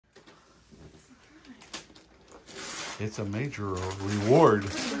It's a major reward.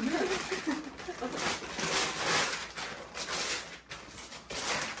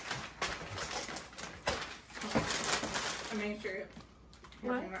 I made sure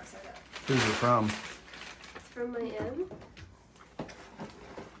everything right side up. Who's it from? It's from my M.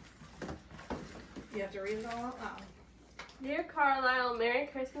 You have to read it all out loud. Dear Carlisle, Merry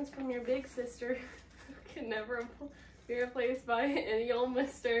Christmas from your big sister, who can never be replaced by any old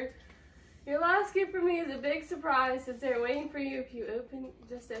mister. Your last gift for me is a big surprise. It's there waiting for you if you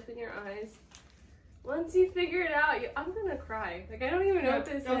just open your eyes. Once you figure it out, I'm gonna cry. Like, I don't even know what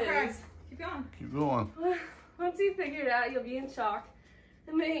this Don't is. cry. Keep going. Keep going. Once you figure it out, you'll be in shock.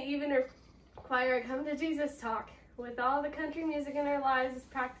 And may even require a come to Jesus talk. With all the country music in our lives, it's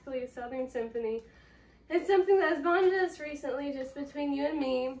practically a Southern symphony. It's something that has bonded us recently, just between you and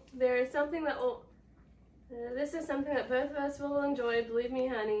me. There is something that will, this is something that both of us will enjoy, believe me,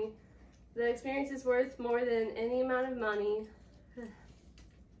 honey. The experience is worth more than any amount of money.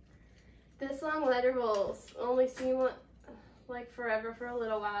 This long letter will only seem like forever for a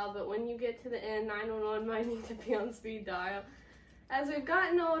little while, but when you get to the end, 911 might need to be on speed dial. As we've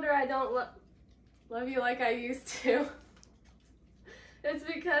gotten older, I don't love you like I used to. It's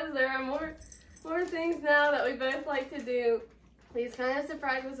because there are more things now that we both like to do. These kind of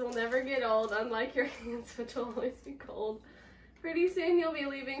surprises will never get old, unlike your hands, which will always be cold. Pretty soon you'll be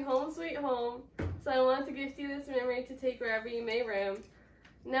leaving home sweet home, so I want to gift you this memory to take wherever you may roam.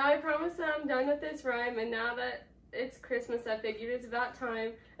 Now I promise that I'm done with this rhyme, and now that it's Christmas, I figured it's about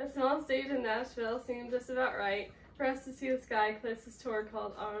time. A small stage in Nashville seemed just about right for us to see the sky closest to tour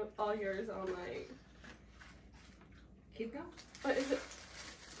called All Yours All Night. Keep going. What is it?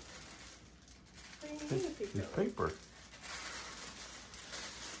 What do you mean keep It's going? paper.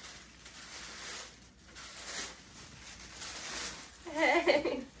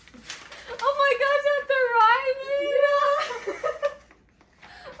 Hey! Oh my gosh, that's the rhyming!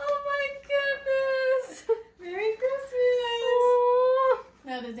 Oh my goodness! Merry Christmas! Oh.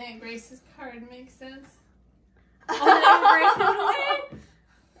 Now does Aunt Grace's card make sense? Oh, Aunt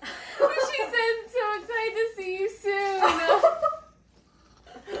Grace She said, so excited to see you soon.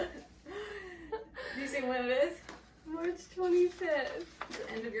 Do you see when it is? March 25th. It's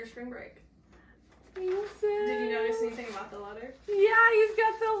the end of your spring break. Did Did you notice anything about the letter? Yeah, he's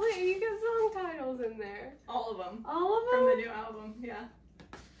got song titles in there. All of them. All of them? From the new album, yeah.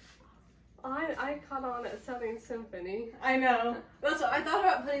 I caught on at Southern Symphony. I know. That's what I thought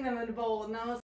about putting them in bold, and I was